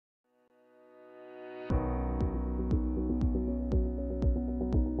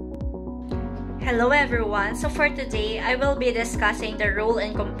Hello everyone, so for today, I will be discussing the role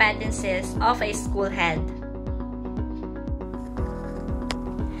and competencies of a school head.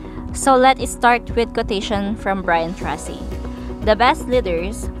 So let's start with quotation from Brian Tracy. The best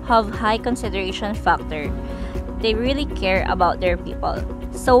leaders have high consideration factor. They really care about their people.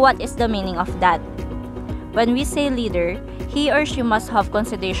 So what is the meaning of that? When we say leader, he or she must have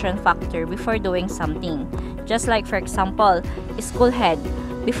consideration factor before doing something. Just like for example, school head.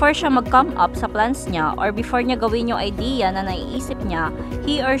 Before siya mag-come up sa plans niya or before niya gawin yung idea na naiisip niya,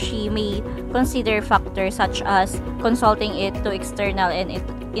 he or she may consider factors such as consulting it to external and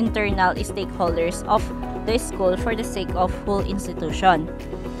internal stakeholders of the school for the sake of whole institution.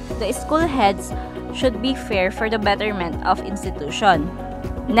 The school heads should be fair for the betterment of institution.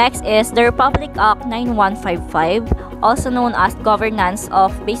 Next is the Republic Act 9155, also known as Governance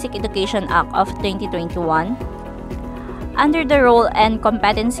of Basic Education Act of 2021. Under the role and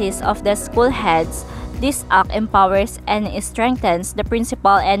competencies of the school heads, this act empowers and strengthens the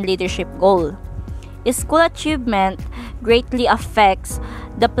principal and leadership goal. School achievement greatly affects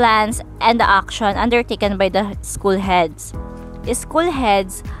the plans and the action undertaken by the school heads. School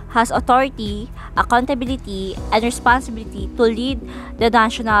heads has authority, accountability, and responsibility to lead the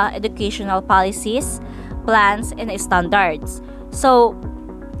national educational policies, plans, and standards. So,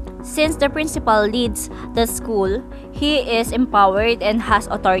 since the principal leads the school, he is empowered and has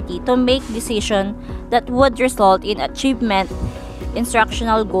authority to make decisions that would result in achievement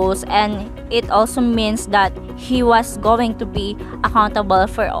instructional goals, and it also means that he was going to be accountable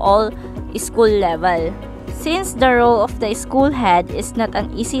for all school level. Since the role of the school head is not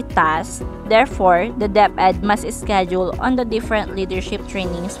an easy task, therefore, the DepEd must schedule on the different leadership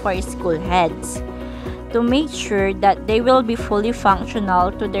trainings for school heads to make sure that they will be fully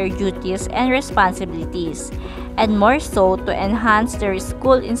functional to their duties and responsibilities, and more so to enhance their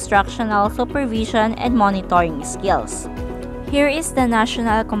school instructional supervision and monitoring skills. Here is the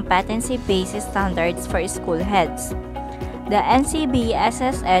National Competency-Based Standards for School Heads. The NCB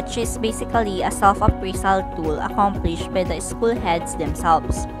SSH is basically a self-appraisal tool accomplished by the school heads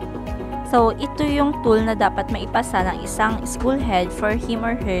themselves. So, ito yung tool na dapat maipasa ng isang school head for him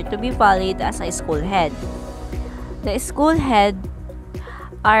or her to be valid as a school head. The school head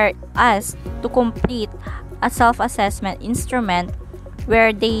are asked to complete a self-assessment instrument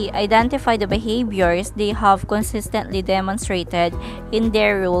where they identify the behaviors they have consistently demonstrated in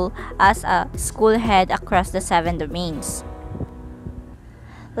their role as a school head across the 7 domains.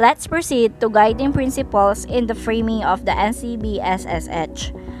 Let's proceed to guiding principles in the framing of the NCB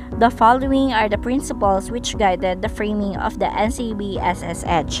SSH. The following are the principles which guided the framing of the NCB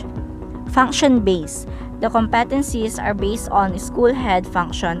SSH. Function-based. The competencies are based on school head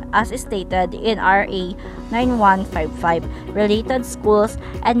function as stated in RA 9155, related schools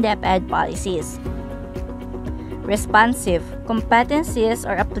and DepEd policies. Responsive. Competencies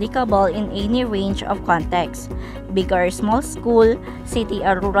are applicable in any range of contexts, big or small school, city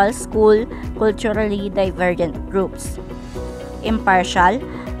or rural school, culturally divergent groups. Impartial.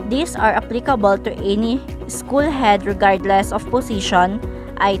 These are applicable to any school head regardless of position,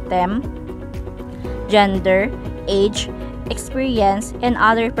 item, gender, age, experience, and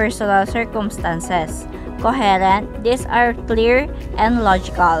other personal circumstances. Coherent. These are clear and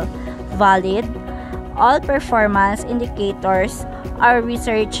logical. Valid. All performance indicators are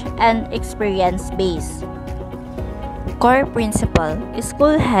research and experience-based. Core principle.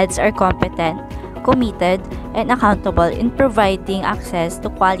 School heads are competent, committed, and accountable in providing access to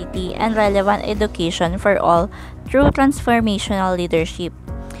quality and relevant education for all through transformational leadership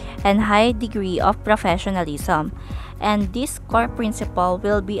and high degree of professionalism. And this core principle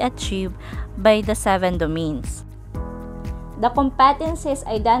will be achieved by the 7 domains. The competencies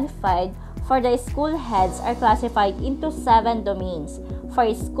identified for the school heads are classified into 7 domains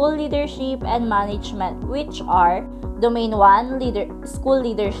for school leadership and management, which are Domain 1, school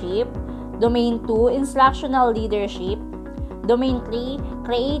leadership, Domain 2, instructional leadership, Domain 3,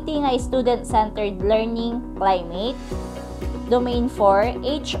 creating a student-centered learning climate, Domain 4,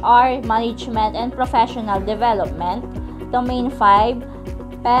 HR, management and professional development, Domain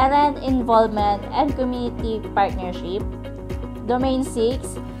 5, parent involvement and community partnership, Domain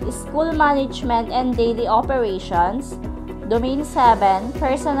 6, school management and daily operations, Domain 7,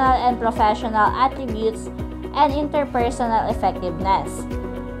 personal and professional attributes and interpersonal effectiveness.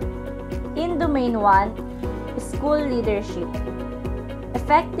 In Domain 1, school leadership.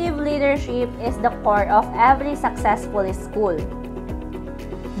 Effective leadership is the core of every successful school.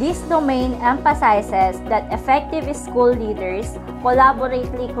 This domain emphasizes that effective school leaders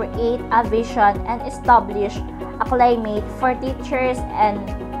collaboratively create a vision and establish a climate for teachers and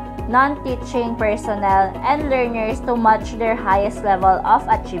non-teaching personnel, and learners to match their highest level of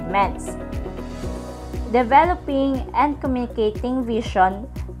achievements. Developing and communicating vision,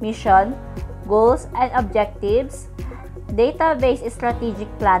 mission, goals, and objectives, database strategic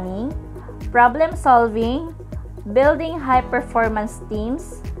planning, problem solving, building high-performance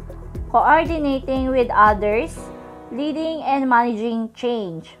teams, coordinating with others, leading and managing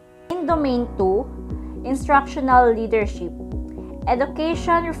change. In Domain 2, instructional leadership.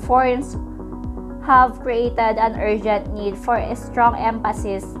 Education reforms have created an urgent need for a strong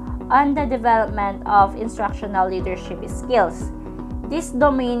emphasis on the development of instructional leadership skills. This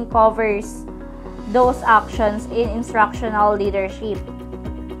domain covers those actions in instructional leadership,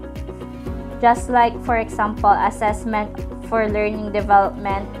 just like, for example, assessment for learning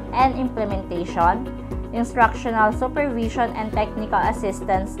development and implementation, instructional supervision, and technical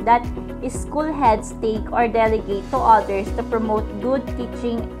assistance that school heads take or delegate to others to promote good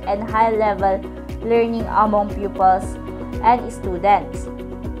teaching and high-level learning among pupils and students.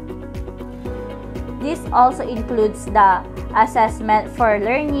 This also includes the assessment for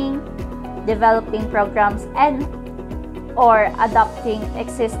learning, developing programs and or adopting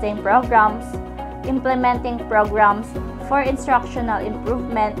existing programs, implementing programs for instructional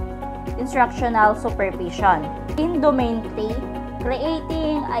improvement, instructional supervision. In Domain 3,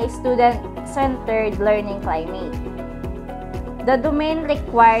 creating a student-centered learning climate. The domain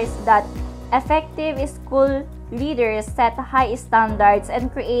requires that effective school leaders set high standards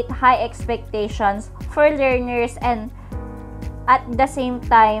and create high expectations for learners and at the same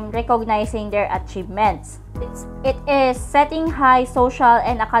time recognizing their achievements. It is setting high social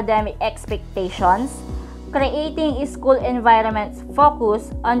and academic expectations, creating school environments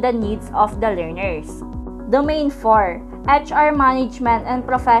focused on the needs of the learners. Domain 4, HR management and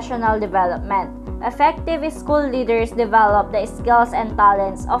professional development. Effective school leaders develop the skills and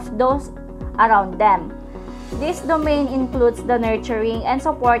talents of those around them. This domain includes the nurturing and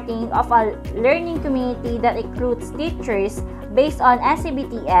supporting of a learning community that recruits teachers based on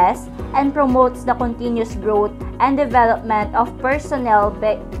SCBTS and promotes the continuous growth and development of personnel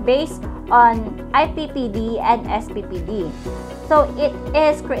based on IPPD and SPPD. So it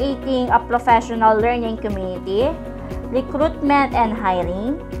is creating a professional learning community, recruitment and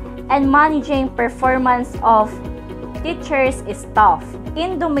hiring, and managing performance of teachers' staff.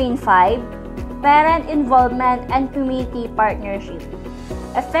 In Domain 5, parent involvement and community partnership.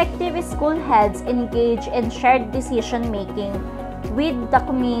 Effective school heads engage in shared decision-making with the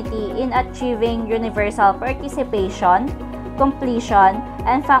community in achieving universal participation, completion,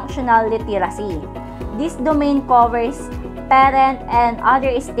 and functional literacy. This domain covers parent and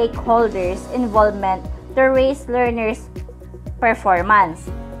other stakeholders' involvement to raise learners'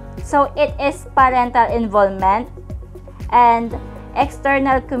 performance. So it is parental involvement and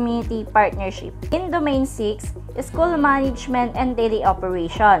external community partnership. In Domain 6, school management and daily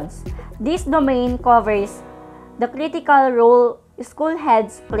operations. This domain covers the critical role school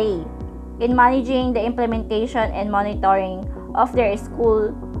heads play in managing the implementation and monitoring of their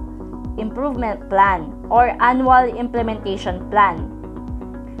school improvement plan or annual implementation plan.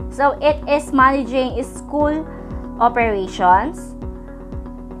 So it is managing school operations,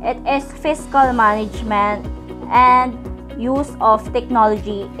 it is fiscal management, and use of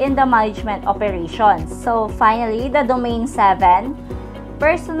technology in the management operations. So finally, the Domain 7,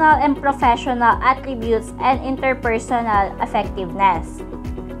 personal and professional attributes and interpersonal effectiveness.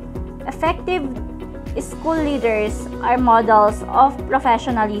 Effective school leaders are models of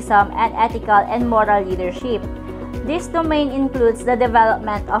professionalism and ethical and moral leadership. This domain includes the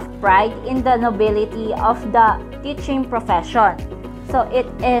development of pride in the nobility of the teaching profession. So it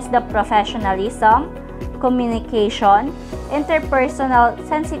is the professionalism, communication, interpersonal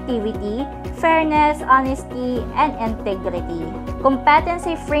sensitivity, fairness, honesty, and integrity.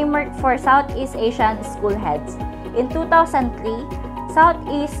 Competency Framework for Southeast Asian School Heads. In 2003,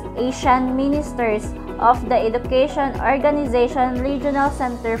 Southeast Asian Ministers of the Education Organization Regional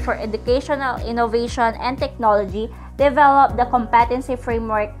Center for Educational Innovation and Technology developed the Competency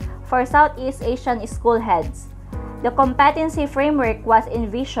Framework for Southeast Asian School Heads. The Competency Framework was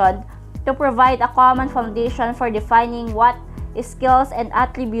envisioned to provide a common foundation for defining what skills and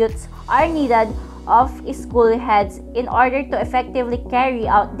attributes are needed of school heads in order to effectively carry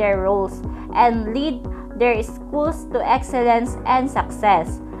out their roles and lead their schools to excellence and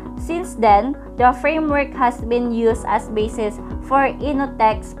success. Since then, the framework has been used as basis for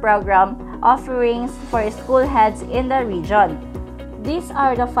Innotech's program offerings for school heads in the region. These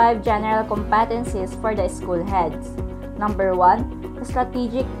are the 5 general competencies for the school heads. Number 1,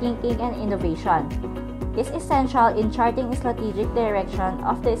 strategic thinking and innovation. is essential in charting strategic direction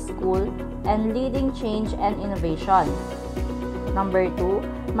of the school and leading change and innovation. Number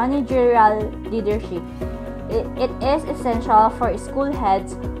 2, managerial leadership. It is essential for school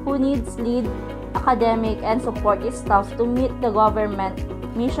heads who needs lead academic and support staff to meet the government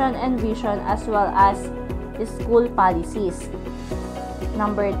mission and vision as well as school policies.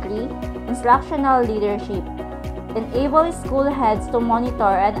 Number 3, instructional leadership. Enable school heads to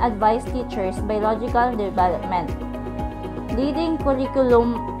monitor and advise teachers' biological development, leading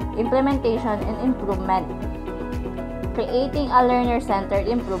curriculum implementation and improvement, creating a learner-centered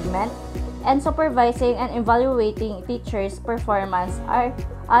improvement, and supervising and evaluating teachers' performance are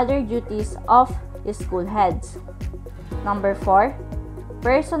other duties of school heads. Number 4,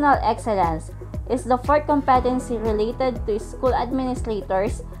 personal excellence is the fourth competency related to school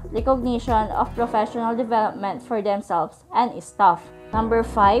administrators' recognition of professional development for themselves and staff. Number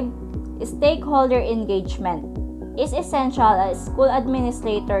 5, stakeholder engagement is essential as school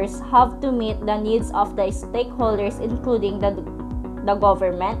administrators have to meet the needs of the stakeholders including the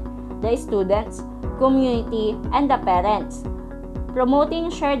government, the students, community, and the parents.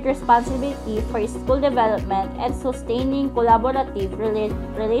 Promoting shared responsibility for school development and sustaining collaborative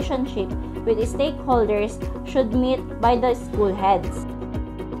relationship with stakeholders should meet by the school heads.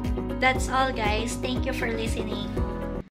 That's all, guys. Thank you for listening.